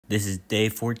This is day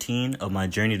 14 of my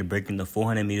journey to breaking the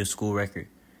 400-meter school record.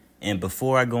 And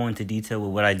before I go into detail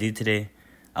with what I did today,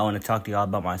 I want to talk to y'all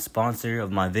about my sponsor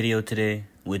of my video today,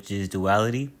 which is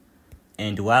Duality.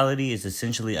 And Duality is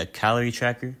essentially a calorie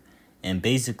tracker. And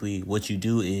basically what you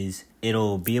do is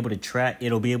it'll be able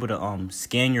to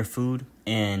scan your food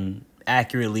and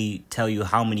accurately tell you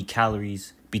how many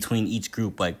calories between each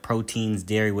group, like proteins,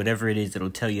 dairy, whatever it is. It'll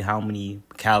tell you how many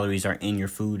calories are in your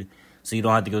food. So you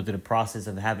don't have to go through the process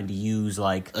of having to use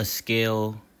like a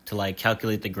scale to like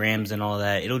calculate the grams and all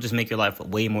that. It'll just make your life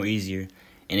way more easier.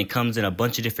 And it comes in a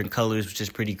bunch of different colors, which is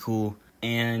pretty cool.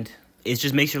 And it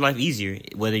just makes your life easier.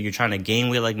 Whether you're trying to gain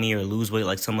weight like me or lose weight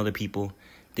like some other people,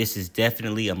 this is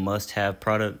definitely a must-have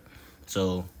product.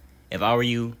 So if I were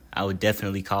you, I would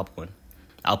definitely cop one.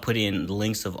 I'll put the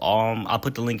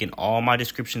link in all my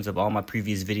descriptions of all my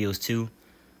previous videos too,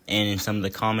 and in some of the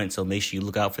comments, so make sure you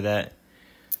look out for that.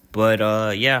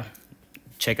 But yeah,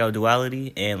 check out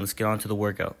Duality and let's get on to the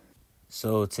workout.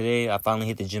 So today I finally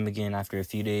hit the gym again after a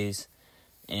few days,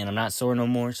 and I'm not sore no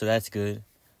more, so that's good.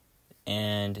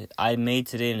 And I made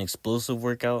today an explosive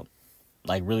workout,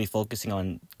 like really focusing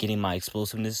on getting my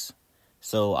explosiveness.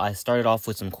 So I started off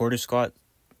with some quarter squats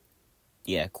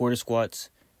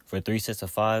for 3 sets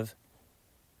of 5.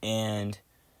 And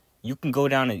you can go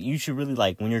down and you should really,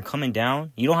 like, when you're coming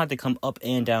down, you don't have to come up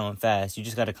and down fast. You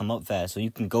just got to come up fast. So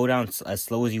you can go down as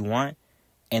slow as you want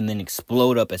and then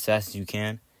explode up as fast as you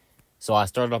can. So I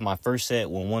started off my first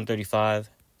set with 135,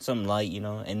 something light,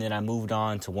 and then I moved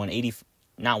on to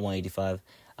 185.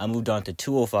 I moved on to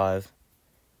 205.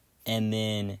 And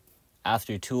then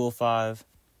after 205,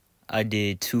 I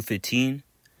did 215.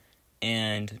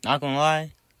 And not gonna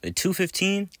lie, the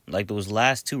 215, like those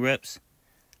last 2 reps,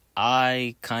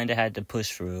 I kind of had to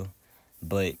push through,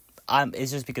 but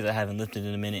it's just because I haven't lifted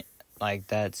in a minute. Like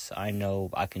I know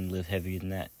I can lift heavier than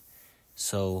that.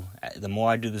 So the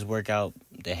more I do this workout,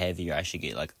 the heavier I should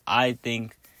get. Like I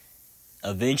think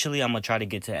eventually I'm gonna try to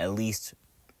get to at least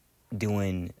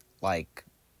doing like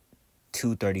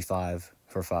 235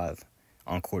 for 5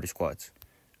 on quarter squats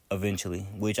eventually,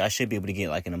 which I should be able to get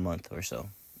like in a month or so.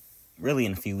 Really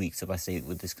in a few weeks if I stay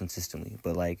with this consistently.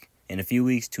 But like in a few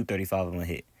weeks, 235 I'm gonna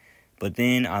hit. But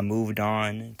then I moved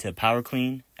on to power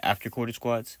clean after quarter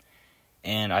squats.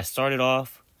 And I started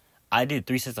off, I did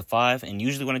 3 sets of 5. And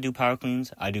usually when I do power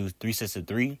cleans, I do 3 sets of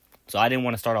 3. So I didn't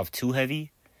want to start off too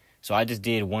heavy. So I just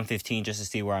did 115 just to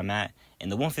see where I'm at.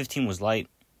 And the 115 was light.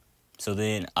 So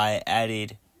then I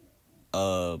added,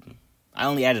 I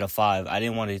only added a 5. I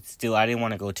didn't want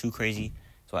to go too crazy.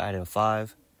 So I added a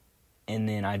 5. And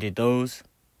then I did those.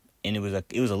 And it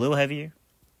was a little heavier.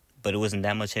 But it wasn't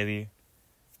that much heavier.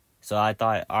 So I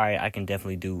thought, all right, I can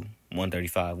definitely do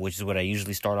 135, which is what I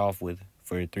usually start off with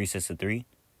for 3 sets of 3.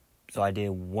 So I did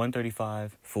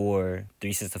 135 for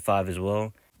 3 sets of 5 as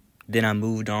well. Then I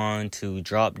moved on to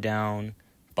drop down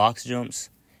box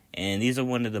jumps. And these are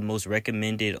one of the most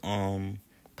recommended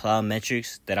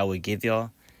plyometrics that I would give y'all.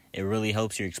 It really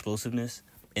helps your explosiveness.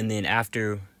 And then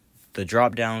after the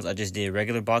drop downs, I just did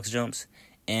regular box jumps.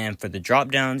 And for the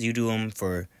drop downs, you do them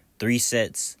for 3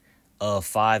 sets of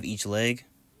 5 each leg,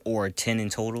 or 10 in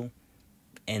total.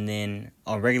 And then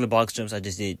on regular box jumps, I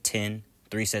just did 3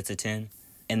 sets of 10.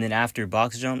 And then after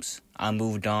box jumps, I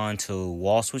moved on to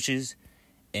wall switches.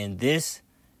 And this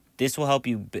will help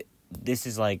you. This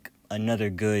is like another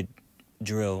good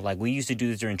drill. Like we used to do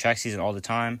this during track season all the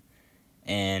time.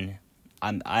 And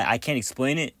I can't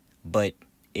explain it, but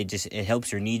it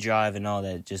helps your knee drive and all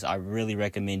that. I really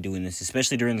recommend doing this,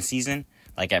 especially during the season,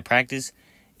 like at practice.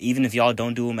 Even if y'all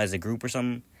don't do them as a group or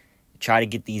something, try to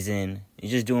get these in. You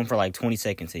just do them for like 20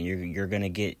 seconds, and you're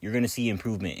gonna see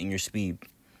improvement in your speed.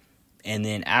 And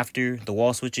then after the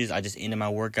wall switches, I just ended my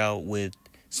workout with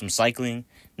some cycling.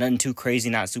 Nothing too crazy,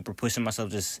 not super pushing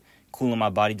myself, just cooling my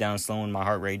body down, slowing my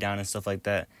heart rate down and stuff like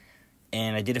that.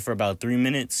 And I did it for about 3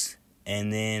 minutes,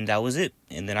 and then that was it.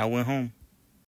 And then I went home.